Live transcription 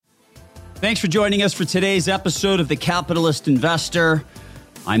Thanks for joining us for today's episode of The Capitalist Investor.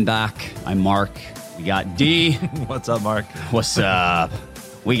 I'm back. I'm Mark. We got D. What's up, Mark? What's up?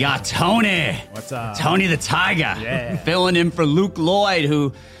 We got Tony. What's up? Tony the Tiger. Yeah. Filling in for Luke Lloyd,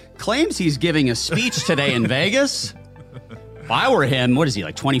 who claims he's giving a speech today in Vegas. If I were him, what is he,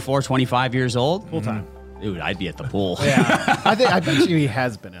 like 24, 25 years old? Full time. Dude, I'd be at the pool. Yeah. I bet you he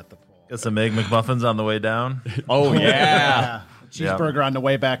has been at the pool. Got some Egg McMuffins on the way down. Oh, yeah. Cheeseburger on the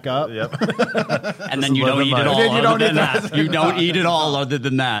way back up. Yep. And then you don't eat it all Then you other don't than eat that. You don't eat it all other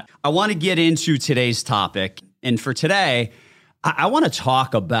than that. I want to get into today's topic. And for today, I want to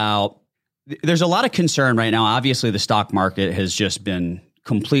talk about, there's a lot of concern right now. Obviously, the stock market has just been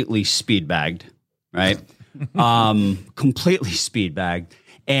completely speed bagged, right? Completely speed bagged.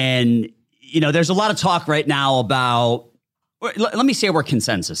 And, you know, there's a lot of talk right now about, let me say where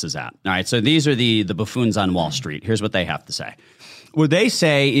consensus is at. All right. So these are the buffoons on Wall Street. Here's what they have to say. What they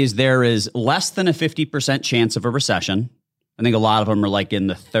say is there is less than a 50% chance of a recession. I think a lot of them are like in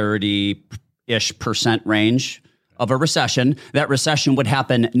the 30-ish% range of a recession. That recession would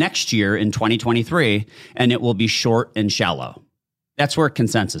happen next year in 2023, and it will be short and shallow. That's where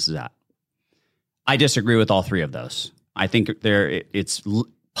consensus is at. I disagree with all three of those. I think it's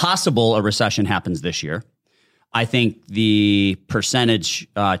possible a recession happens this year. I think the percentage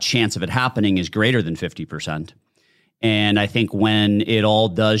chance of it happening is greater than 50%. And I think when it all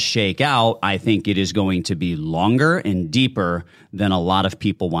does shake out, I think it is going to be longer and deeper than a lot of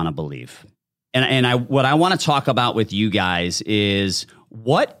people want to believe. And what I want to talk about with you guys is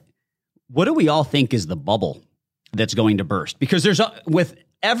what do we all think is the bubble that's going to burst? Because with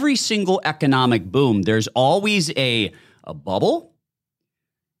every single economic boom, there's always a bubble,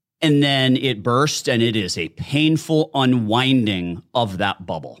 and then it bursts, and it is a painful unwinding of that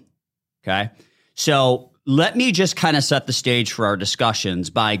bubble. Okay, so let me just kind of set the stage for our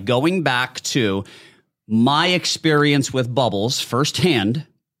discussions by going back to my experience with bubbles firsthand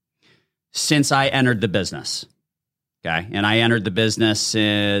since I entered the business. Okay. And I entered the business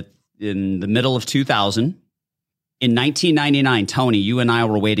in the middle of 2000. In 1999, Tony, you and I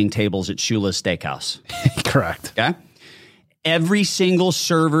were waiting tables at Shula's Steakhouse. Correct. Okay. Every single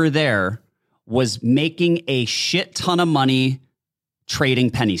server there was making a shit ton of money trading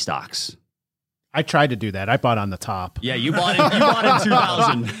penny stocks. I tried to do that. I bought on the top. Yeah, you bought in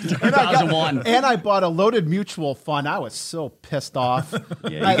 2001. And I bought a loaded mutual fund. I was so pissed off.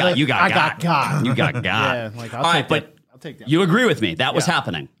 Yeah, you got got. You got got. Yeah, like, All right, but I'll take that. you agree with me. That was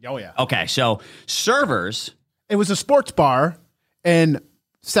happening. Oh, yeah. Okay, so servers. It was a sports bar, and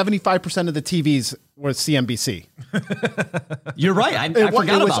 75% of the TVs were CNBC. You're right. I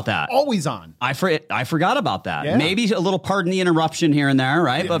forgot about that. Always on. I forgot about that. Yeah. Maybe a little pardon the interruption here and there,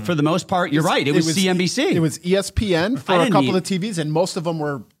 right? But for the most part, you're right. It was CNBC. It was ESPN for a couple of TVs, and most of them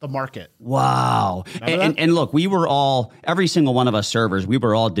were the market. Wow. And look, we were all, every single one of us servers, we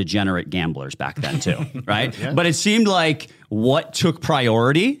were all degenerate gamblers back then too, right? Yeah. But it seemed like what took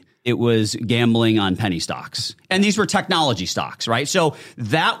priority, it was gambling on penny stocks. And these were technology stocks, right? So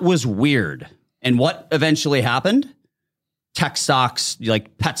that was weird. And what eventually happened? Tech stocks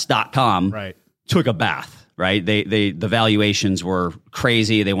like pets.com took a bath, right? The valuations were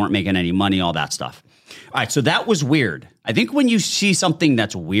crazy. They weren't making any money, all that stuff. All right, so that was weird. I think when you see something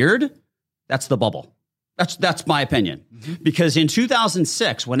that's weird, that's the bubble. That's my opinion. Mm-hmm. Because in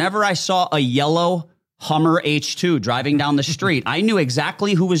 2006, whenever I saw a yellow Hummer H2 driving down the street, I knew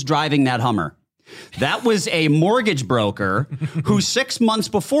exactly who was driving that Hummer. That was a mortgage broker who 6 months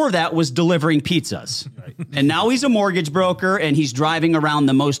before that was delivering pizzas. Right. And now he's a mortgage broker, and he's driving around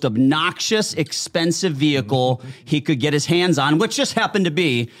the most obnoxious, expensive vehicle he could get his hands on, which just happened to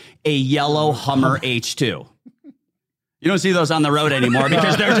be a yellow Hummer H2. You don't see those on the road anymore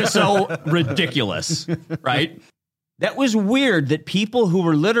because they're just so ridiculous, right? That was weird that people who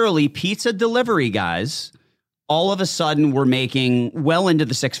were literally pizza delivery guys all of a sudden were making well into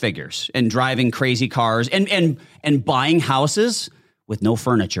the six figures and driving crazy cars and buying houses with no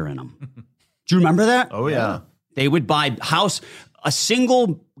furniture in them. Do you remember that? Oh, yeah. They would buy a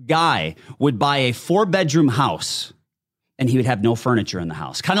single guy would buy a 4-bedroom house and he would have no furniture in the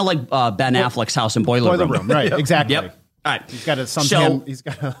house. Kind of like Ben Affleck's house in Boiler Room. Right, exactly. Yep. All right. He's got a suntan. He's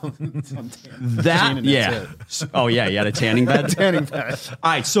got a that. Yeah. Oh yeah. You had a tanning bed. Tanning bed.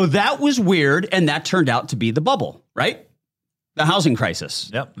 All right. So that was weird, and that turned out to be the bubble, right? The housing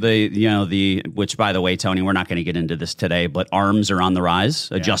crisis. Yep. Which, by the way, Tony, we're not going to get into this today, but ARMs are on the rise.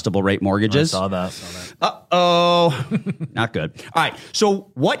 Yeah. Adjustable rate mortgages. I saw that. Uh-oh. Not good. All right.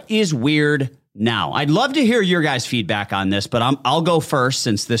 So what is weird now? I'd love to hear your guys' feedback on this, but I'll go first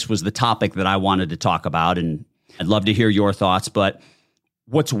since this was the topic that I wanted to talk about, and I'd love to hear your thoughts. But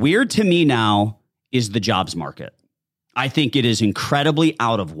What's weird to me now is the jobs market. I think it is incredibly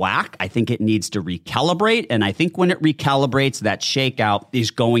out of whack. I think it needs to recalibrate. And I think when it recalibrates, that shakeout is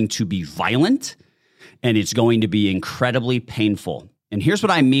going to be violent and it's going to be incredibly painful. And here's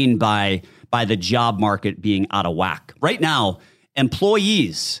what I mean by the job market being out of whack. Right now,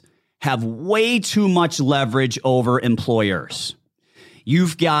 employees have way too much leverage over employers.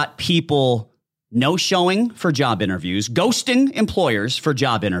 You've got people no-showing for job interviews, ghosting employers for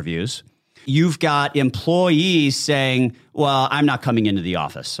job interviews. You've got employees saying, well, I'm not coming into the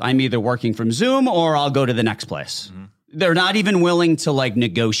office. I'm either working from Zoom or I'll go to the next place. Mm-hmm. They're not even willing to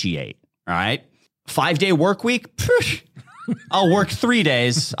negotiate. All right. 5-day work week. I'll work 3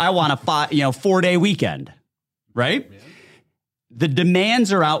 days. I want a 4-day weekend. Right. Yeah. The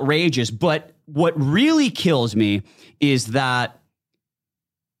demands are outrageous. But what really kills me is that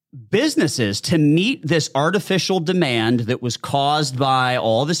businesses, to meet this artificial demand that was caused by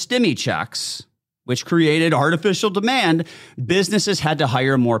all the stimmy checks, which created artificial demand, businesses had to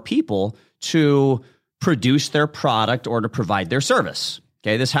hire more people to produce their product or to provide their service.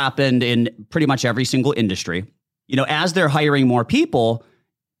 Okay, this happened in pretty much every single industry. As they're hiring more people,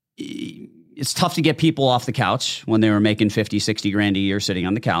 it's tough to get people off the couch when they were making 50, 60 grand a year sitting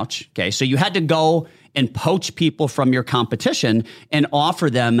on the couch. Okay, so you had to go and poach people from your competition and offer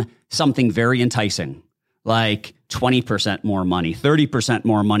them something very enticing, like 20% more money, 30%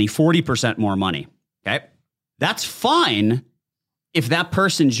 more money, 40% more money. Okay. That's fine if that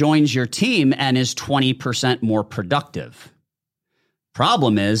person joins your team and is 20% more productive.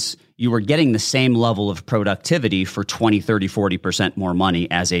 Problem is you were getting the same level of productivity for 20, 30, 40% more money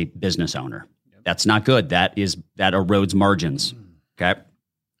as a business owner. That's not good. That erodes margins. Okay.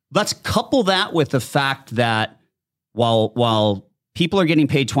 Let's couple that with the fact that while people are getting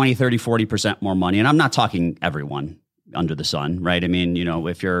paid 20, 30, 40% more money, and I'm not talking everyone under the sun, right? I mean,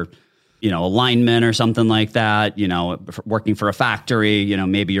 if you're, a lineman or something like that, working for a factory,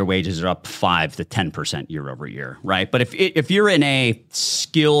 maybe your wages are up 5 to 10% year over year, right? But if you're in a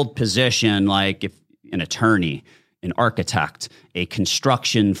skilled position, like if an attorney, an architect, a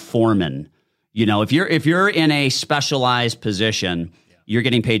construction foreman, if you're in a specialized position, you're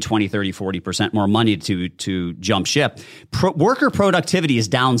getting paid 20, 30, 40% more money to jump ship. Worker productivity is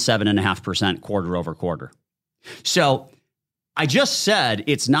down 7.5% quarter over quarter. So I just said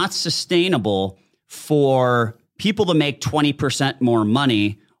it's not sustainable for people to make 20% more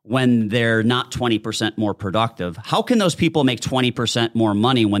money when they're not 20% more productive. How can those people make 20% more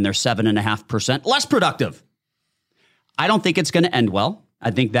money when they're 7.5% less productive? I don't think it's going to end well.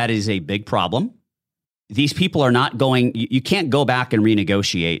 I think that is a big problem. These people are not going, you can't go back and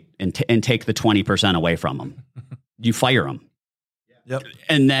renegotiate and take the 20% away from them. You fire them. Yep.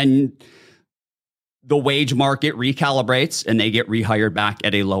 And then the wage market recalibrates and they get rehired back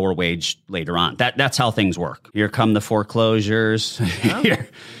at a lower wage later on. That's how things work. Here come the foreclosures.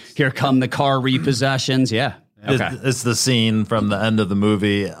 Here come the car repossessions. Yeah. Okay. It's the scene from the end of the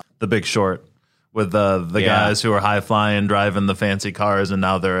movie, The Big Short, with the guys who are high flying, driving the fancy cars, and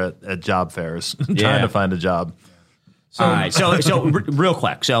now they're at job fairs trying to find a job. So, all right. So real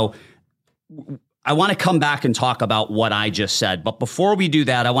quick. So I want to come back and talk about what I just said. But before we do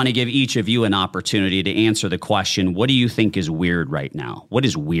that, I want to give each of you an opportunity to answer the question, what do you think is weird right now? What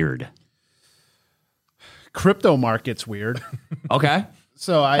is weird? Crypto market's weird. Okay.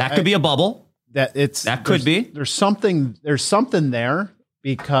 So that could be a bubble. That could be. There's something there.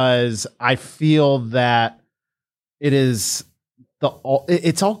 Because I feel that it's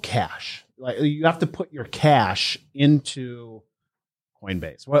all cash. Like you have to put your cash into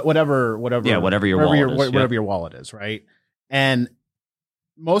Coinbase, whatever your wallet is, right? And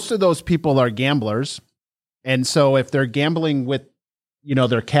most of those people are gamblers, and so if they're gambling with,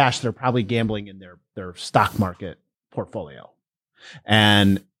 their cash, they're probably gambling in their stock market portfolio.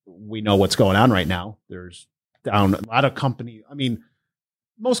 And we know what's going on right now. There's down a lot of companies. I mean,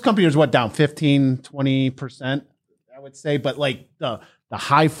 most companies are down 15, 20%, I would say. But like the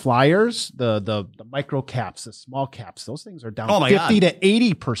high flyers, the micro caps, the small caps, those things are down 50 to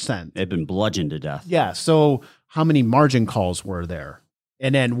 80%. They've been bludgeoned to death. Yeah. So how many margin calls were there?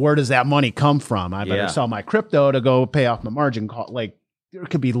 And then where does that money come from? I better sell my crypto to go pay off my margin call. Like there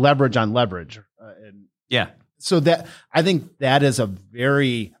could be leverage on leverage. So that I think that is I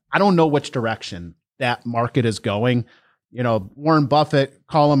don't know which direction that market is going. Warren Buffett,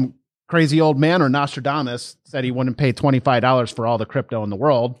 call him crazy old man, or Nostradamus, said he wouldn't pay $25 for all the crypto in the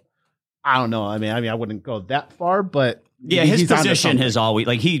world. I don't know. I mean, I wouldn't go that far, but his position has always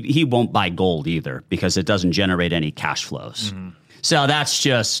he won't buy gold either because it doesn't generate any cash flows. Mm-hmm. So that's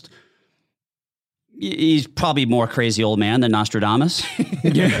just He's probably more crazy old man than Nostradamus.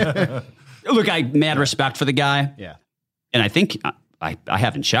 Look, I mad respect for the guy. Yeah. And I think, I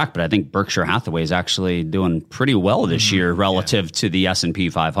haven't checked, but I think Berkshire Hathaway is actually doing pretty well this year relative to the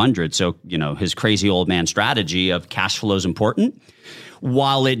S&P 500. So, his crazy old man strategy of cash flow is important.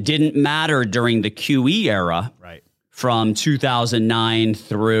 While it didn't matter during the QE era, right, from 2009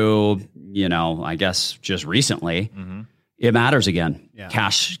 through, I guess just recently, it matters again. Yeah.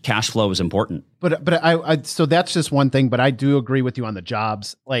 Cash flow is important. But I so that's just one thing, but I do agree with you on the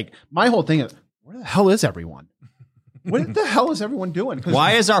jobs. Like, my whole thing is, where the hell is everyone? What the hell is everyone doing?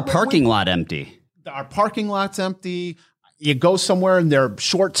 Why is our parking lot empty? Our parking lot's empty. You go somewhere and they're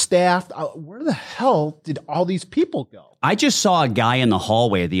short-staffed. Where the hell did all these people go? I just saw a guy in the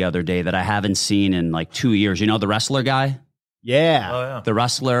hallway the other day that I haven't seen in like 2 years. You know, the wrestler guy? Yeah. Oh, yeah. The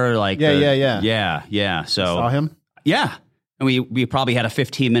wrestler, like... Yeah. So, you saw him? Yeah. And we probably had a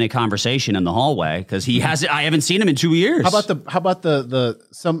 15-minute conversation in the hallway because I haven't seen him in 2 years. How about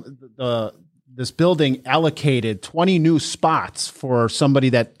this building allocated 20 new spots for somebody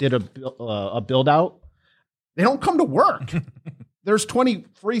that did a build out? They don't come to work. There's 20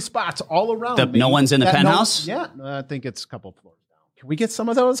 free spots all around. No one's in the penthouse? I think it's a couple floors down. Can we get some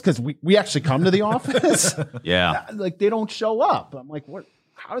of those? Because we actually come to the office. Yeah. Like, they don't show up. I'm like, what?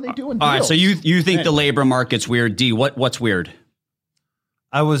 How are they doing deals? All right, so you think the labor market's weird. D, what's weird?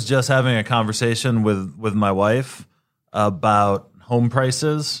 I was just having a conversation with my wife about home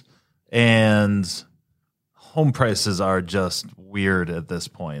prices, and home prices are just weird at this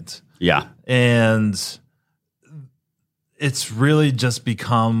point. Yeah. And it's really just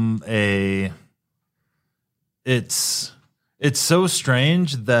become it's so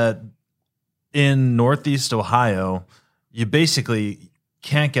strange that in Northeast Ohio, you basically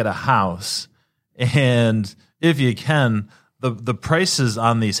can't get a house. And if you can, the prices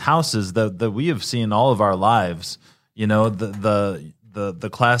on these houses that we have seen all of our lives, the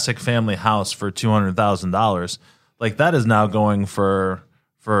classic family house for $200,000, like that is now going for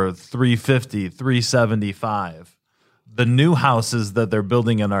 $350,000, $375,000. The new houses that they're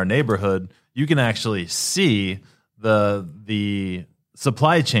building in our neighborhood, you can actually see the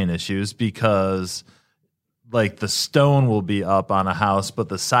supply chain issues because like the stone will be up on a house, but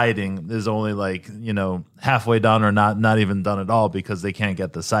the siding is only like, halfway done or not even done at all because they can't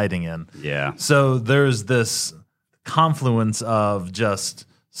get the siding in. Yeah. So there's this confluence of just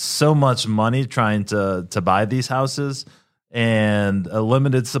so much money trying to buy these houses and a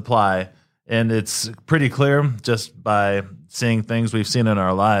limited supply. And it's pretty clear just by seeing things we've seen in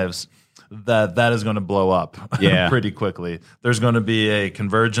our lives that is going to blow up pretty quickly. There's going to be a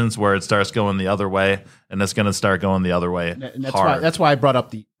convergence where it starts going the other way, and it's going to start going the other way. And that's why I brought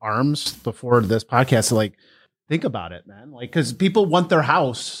up the ARMs before this podcast. So, like, think about it, man. Like, because people want their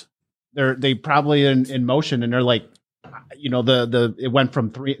house. They probably in motion, and they're like, it went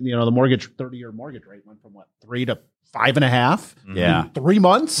from 3. The 30-year mortgage rate went from 3 to 5.5. Yeah, in 3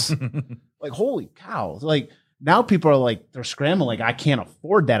 months. Like, holy cow! Like, now people are like, they're scrambling. Like, I can't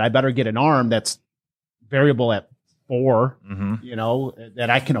afford that. I better get an ARM that's variable at 4. That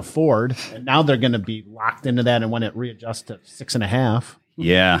I can afford. And now they're going to be locked into that. And when it readjusts to 6.5.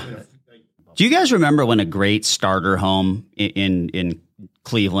 Yeah. Do you guys remember when a great starter home in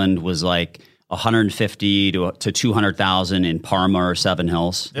Cleveland was like 150 to 200,000 in Parma or Seven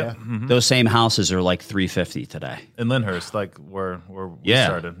Hills? Yeah. Mm-hmm. Those same houses are like 350 today. In Lyndhurst, like where we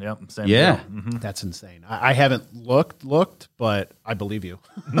started. Yep. Same deal. Mm-hmm. That's insane. I haven't looked, but I believe you.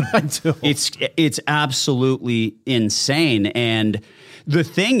 I do. It's absolutely insane. And the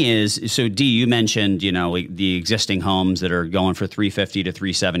thing is, so D, you mentioned, the existing homes that are going for 350 to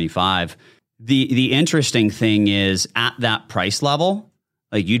 375. The interesting thing is at that price level,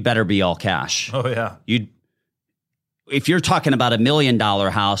 like, you'd better be all cash. Oh yeah. If you're talking about $1 million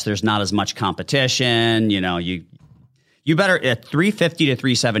house, there's not as much competition. You better at 350 to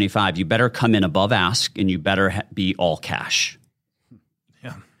 375. You better come in above ask, and you better be all cash.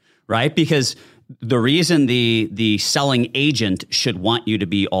 Yeah. Right, because the reason the selling agent should want you to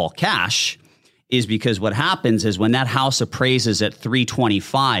be all cash is because what happens is when that house appraises at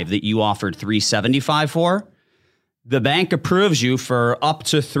 325 that you offered 375 for, the bank approves you for up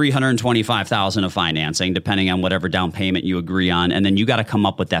to $325,000 of financing, depending on whatever down payment you agree on, and then you got to come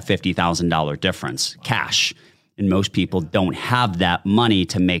up with that $50,000 difference, cash. And most people don't have that money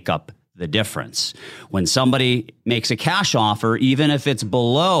to make up the difference. When somebody makes a cash offer, even if it's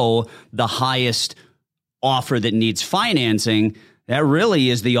below the highest offer that needs financing, that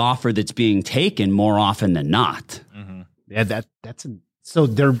really is the offer that's being taken more often than not. Mm-hmm. Yeah, so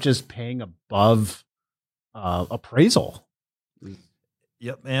they're just paying above appraisal.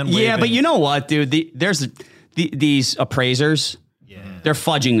 Yep. And yeah, but you know what, dude? These appraisers. Yeah. They're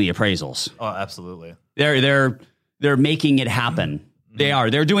fudging the appraisals. Oh, absolutely. They're making it happen. Mm-hmm. They are.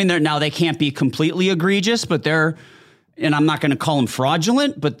 They're doing now. They can't be completely egregious, but and I'm not going to call them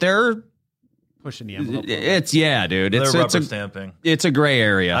fraudulent, but they're pushing the envelope. Dude. They're rubber stamping. It's a gray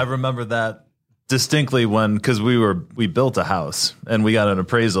area. I remember that distinctly because we built a house and we got an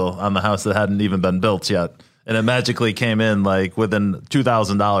appraisal on the house that hadn't even been built yet. And it magically came in like within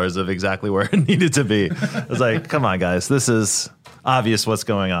 $2,000 of exactly where it needed to be. I was like, come on, guys, this is obvious what's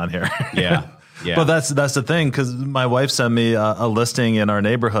going on here. Yeah. Yeah. But that's the thing, because my wife sent me a listing in our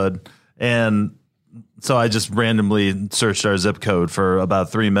neighborhood. And so I just randomly searched our zip code for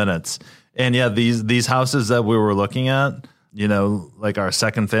about 3 minutes. And yeah, these houses that we were looking at, like our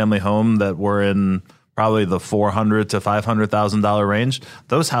second family home that were in probably the $400,000 to $500,000 range,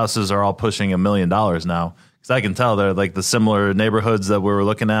 those houses are all pushing $1 million now. Because I can tell they're like the similar neighborhoods that we were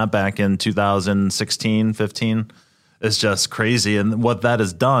looking at back in 2016, 15. It's just crazy. And what that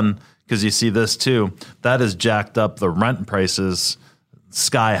has done, because you see this too, that has jacked up the rent prices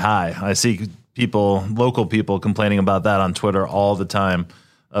sky high. I see local people complaining about that on Twitter all the time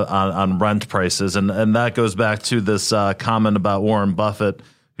on rent prices. And that goes back to this comment about Warren Buffett,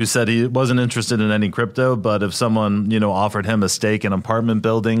 who said he wasn't interested in any crypto, but if someone, offered him a stake in apartment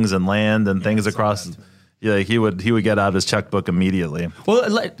buildings and land and things across, he would get out his checkbook immediately.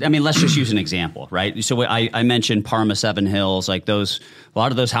 Well, I mean, let's just use an example, right? So I mentioned Parma Seven Hills, like a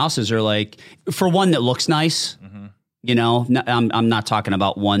lot of those houses are like, for one that looks nice, I'm not talking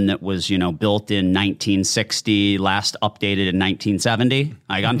about one that was, built in 1960, last updated in 1970.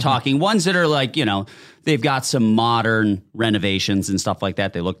 Like I'm talking ones that are like, they've got some modern renovations and stuff like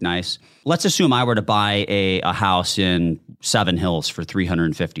that. They look nice. Let's assume I were to buy a house in Seven Hills for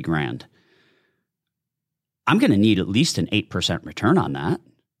 $350,000. I'm going to need at least an 8% return on that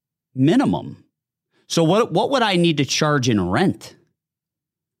minimum. So what would I need to charge in rent?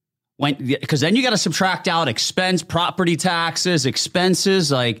 Because then you got to subtract out property taxes,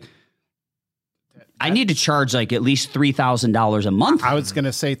 expenses. Like I need to charge like at least $3,000 a month. I was going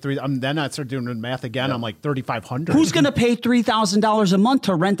to say then I started doing the math again. Yeah. I'm like $3,500. Who's going to pay $3,000 a month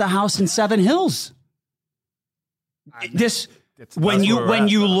to rent a house in Seven Hills? When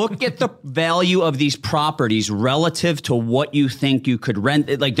you look at the value of these properties relative to what you think you could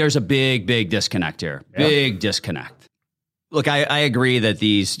rent, like there's a big disconnect here. Yeah. Big disconnect. Look, I agree that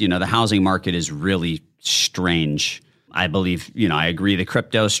the housing market is really strange. I believe, I agree the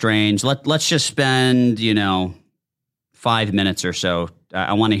crypto is strange. Let's just spend, 5 minutes or so.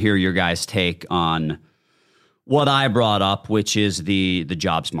 I want to hear your guys' take on what I brought up, which is the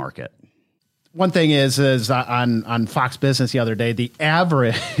jobs market. One thing is on Fox Business the other day, the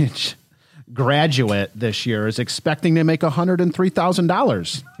average graduate this year is expecting to make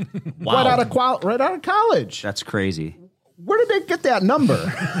 $103,000. Wow. Right out of college. That's crazy. Where did they get that number?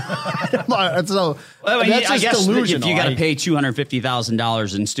 So I guess if you got to pay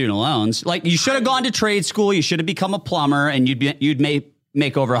 $250,000 in student loans, like you should have gone to trade school, you should have become a plumber, and you'd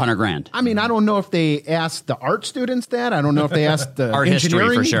make over $100,000. I mean, I don't know if they asked the art students that. I don't know if they asked the art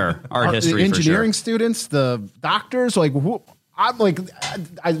history for sure. The engineering students, the doctors. Like, I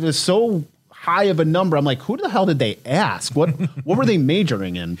was so high of a number. I'm like, who the hell did they ask? What were they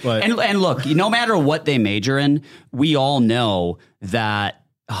majoring in? But and look, no matter what they major in, we all know that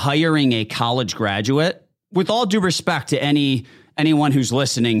hiring a college graduate, with all due respect to anyone who's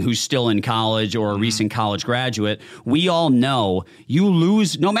listening who's still in college or a recent college graduate, we all know you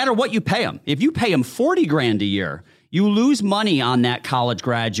lose no matter what you pay them. If you pay them $40,000 a year, you lose money on that college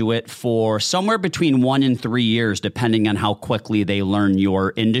graduate for somewhere between 1 and 3 years, depending on how quickly they learn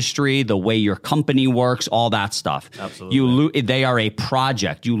your industry, the way your company works, all that stuff. Absolutely. They are a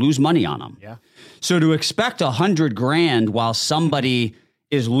project. You lose money on them. Yeah. So to expect $100,000 while somebody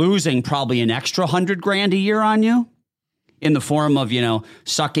is losing probably an extra $100,000 a year on you in the form of,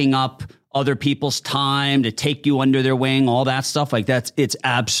 sucking up other people's time to take you under their wing, all that stuff like that, it's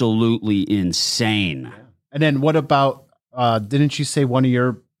absolutely insane. Yeah. And then what about, didn't you say one of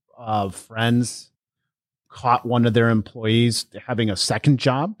your friends caught one of their employees having a second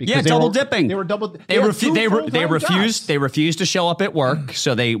job? Because double dipping. They were double. They refused to show up at work,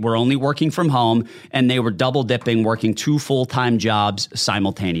 so they were only working from home, and they were double dipping, working 2 full-time jobs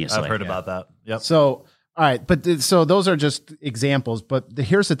simultaneously. I've heard about that. Yep. So, all right, so those are just examples. But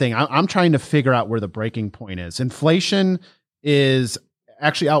here's the thing: I'm trying to figure out where the breaking point is. Inflation is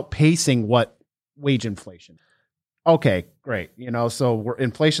actually outpacing wage inflation. Okay, great. So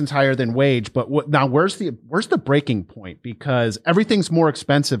inflation's higher than wage, but now where's the breaking point? Because everything's more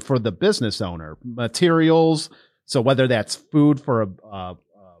expensive for the business owner. Materials, So whether that's food for a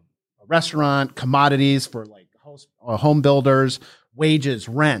restaurant, commodities for like home builders, wages,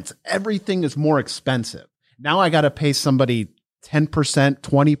 rents, everything is more expensive. Now I got to pay somebody 10%,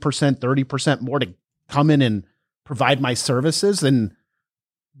 20%, 30% more to come in and provide my services. And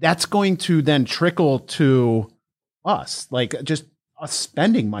that's going to then trickle to us, like just us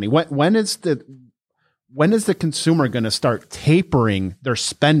spending money. When is the consumer going to start tapering their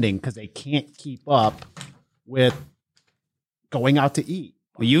spending because they can't keep up with going out to eat?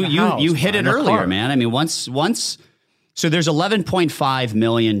 Well, you hit it earlier, man. I mean, once so there's 11.5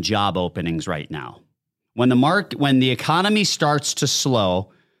 million job openings right now. When the economy starts to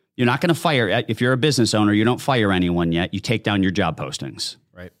slow, you're not going to fire. If you're a business owner, you don't fire anyone yet. You take down your job postings.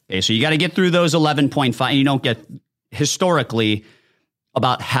 Right. Okay, so you got to get through those 11.5. And you don't get, historically,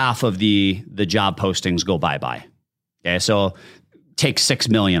 about half of the job postings go bye-bye. Okay, so take 6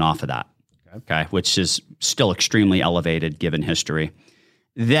 million off of that. Okay, which is still extremely elevated given history.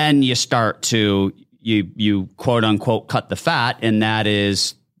 Then you start to, you quote unquote cut the fat, and that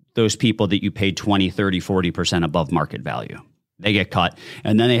is those people that you paid 20, 30, 40% above market value. They get cut.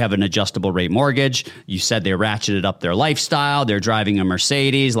 And then they have an adjustable rate mortgage. You said they ratcheted up their lifestyle. They're driving a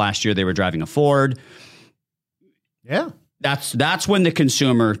Mercedes. Last year they were driving a Ford. Yeah. That's when the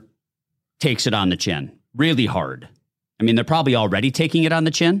consumer takes it on the chin really hard. I mean, they're probably already taking it on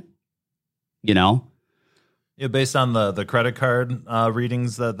the chin, you know? Yeah, based on the credit card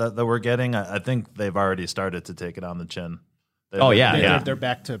readings that we're getting, I think they've already started to take it on the chin. They're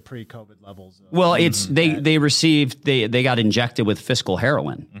back to pre-COVID levels. Well, it's they got injected with fiscal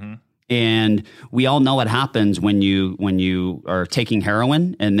heroin. Mm-hmm. And we all know what happens when you are taking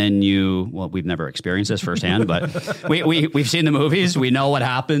heroin and then we've never experienced this firsthand, but we've seen the movies. We know what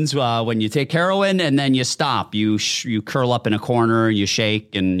happens when you take heroin and then you stop. You curl up in a corner, you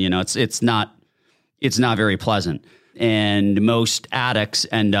shake, and it's not very pleasant. And most addicts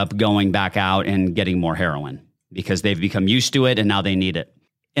end up going back out and getting more heroin because they've become used to it and now they need it.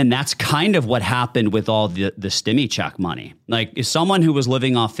 And that's kind of what happened with all the stimmy check money. Like, if someone who was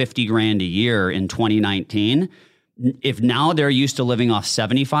living off $50,000 a year in 2019, if now they're used to living off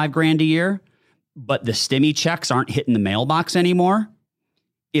 $75,000 a year, but the stimmy checks aren't hitting the mailbox anymore,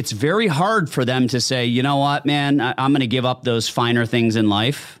 it's very hard for them to say, you know what, man, I'm going to give up those finer things in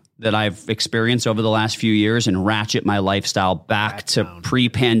life that I've experienced over the last few years and ratchet my lifestyle back to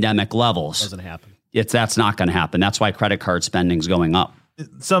pre-pandemic levels. Doesn't happen. That's not going to happen. That's why credit card spending is going up.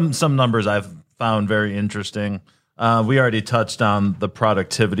 Some numbers I've found very interesting. We already touched on the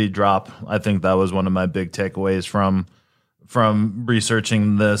productivity drop. I think that was one of my big takeaways from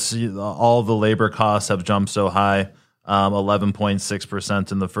researching this. All the labor costs have jumped so high,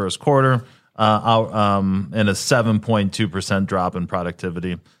 11.6% in the first quarter, and a 7.2% drop in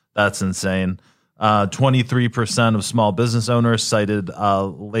productivity. That's insane. 23% of small business owners cited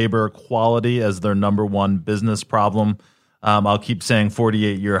labor quality as their number one business problem. I'll keep saying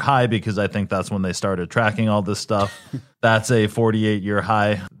 48-year high because I think that's when they started tracking all this stuff. That's a 48-year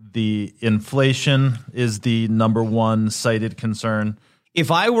high. The inflation is the number one cited concern. If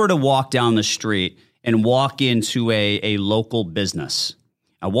I were to walk down the street and walk into a local business,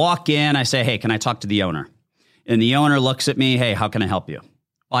 I walk in, I say, hey, can I talk to the owner? And the owner looks at me, hey, how can I help you?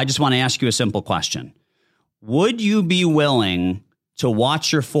 Well, I just want to ask you a simple question. Would you be willing to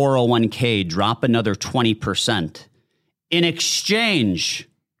watch your 401k drop another 20% in exchange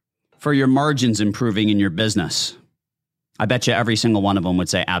for your margins improving in your business? I bet you every single one of them would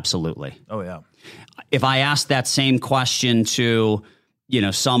say absolutely. Oh, yeah. If I asked that same question to,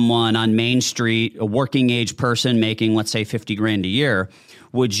 someone on Main Street, a working age person making, let's say, $50,000 a year,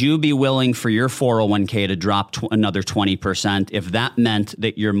 would you be willing for your 401k to drop another 20% if that meant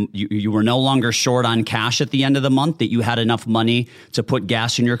that you were no longer short on cash at the end of the month, that you had enough money to put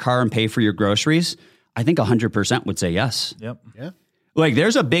gas in your car and pay for your groceries? I think 100% would say yes. Yep. Yeah. Like,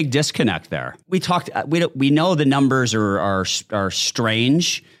 there's a big disconnect there. We know the numbers are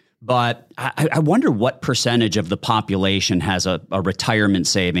strange, but I wonder what percentage of the population has a retirement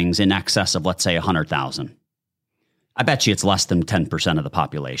savings in excess of, let's say, 100,000. I bet you it's less than 10% of the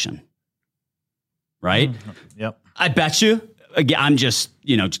population. Right? Yep. I bet you. Again, I'm just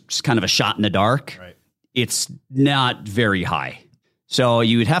kind of a shot in the dark. Right. It's not very high. So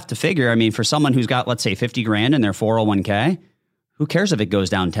you would have to figure, for someone who's got, let's say, $50,000 in their 401k, who cares if it goes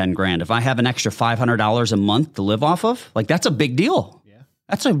down $10,000? If I have an extra $500 a month to live off of, that's a big deal. Yeah.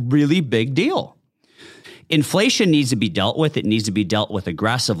 That's a really big deal. Inflation needs to be dealt with. It needs to be dealt with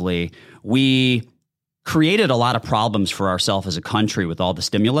aggressively. We created a lot of problems for ourselves as a country with all the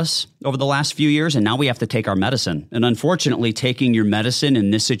stimulus over the last few years, and now we have to take our medicine. And unfortunately, taking your medicine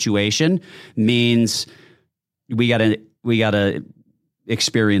in this situation means we gotta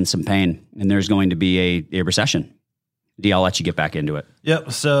experience some pain, and there's going to be a recession. D, I'll let you get back into it.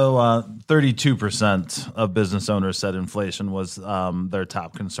 Yep. So 32% of business owners said inflation was their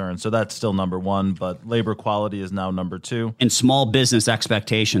top concern. So that's still number one, but labor quality is now number two. And small business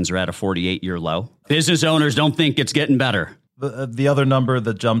expectations are at a 48-year low. Business owners don't think it's getting better. The other number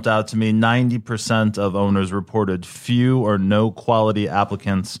that jumped out to me, 90% of owners reported few or no quality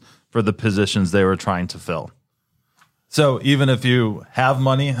applicants for the positions they were trying to fill. So even if you have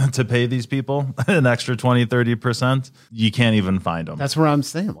money to pay these people an extra 20, 30%, you can't even find them. That's where I'm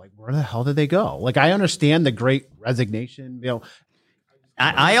saying, like, where the hell did they go? Like, I understand the Great Resignation.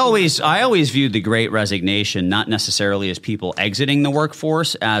 I always viewed the Great Resignation not necessarily as people exiting the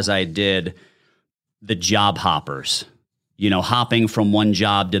workforce, as I did the job hoppers. Hopping from one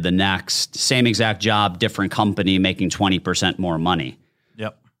job to the next, same exact job, different company, making 20% more money.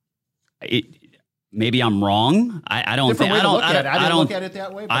 Yep. Maybe I'm wrong. I don't think I don't look at it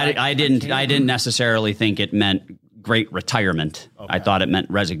that way. I didn't necessarily think it meant great retirement. Okay. I thought it meant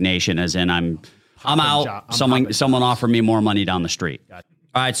resignation, as in I'm out. Someone offered me more money down the street. All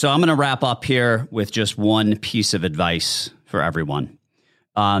right, so I'm going to wrap up here with just one piece of advice for everyone.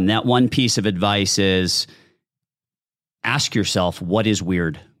 That one piece of advice is ask yourself, what is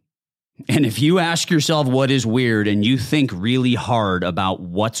weird? And if you ask yourself what is weird and you think really hard about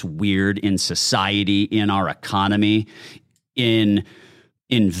what's weird in society, in our economy, in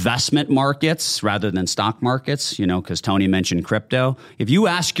investment markets rather than stock markets, because Tony mentioned crypto. If you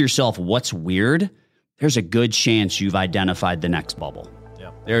ask yourself what's weird, there's a good chance you've identified the next bubble.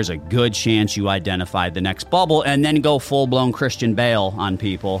 Yeah. There's a good chance you identified the next bubble, and then go full-blown Christian Bale on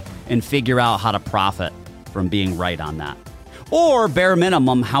people and figure out how to profit from being right on that. Or bare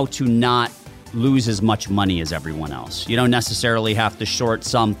minimum, how to not lose as much money as everyone else. You don't necessarily have to short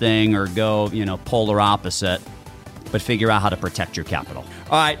something or go, polar opposite, but figure out how to protect your capital.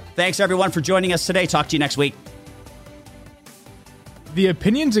 All right. Thanks, everyone, for joining us today. Talk to you next week. The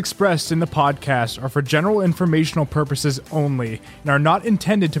opinions expressed in the podcast are for general informational purposes only and are not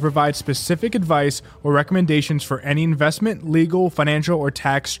intended to provide specific advice or recommendations for any investment, legal, financial, or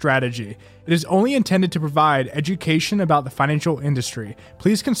tax strategy. It is only intended to provide education about the financial industry.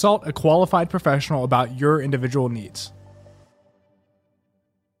 Please consult a qualified professional about your individual needs.